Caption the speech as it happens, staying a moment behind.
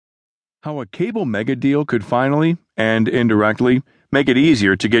How a cable mega deal could finally, and indirectly, make it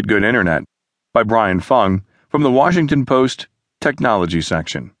easier to get good internet. By Brian Fung from the Washington Post Technology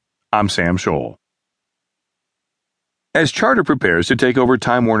section. I'm Sam Scholl. As Charter prepares to take over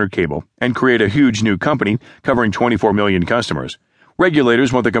Time Warner Cable and create a huge new company covering 24 million customers,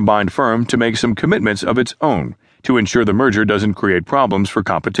 regulators want the combined firm to make some commitments of its own to ensure the merger doesn't create problems for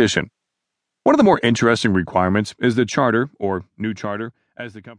competition. One of the more interesting requirements is the Charter, or New Charter, as the company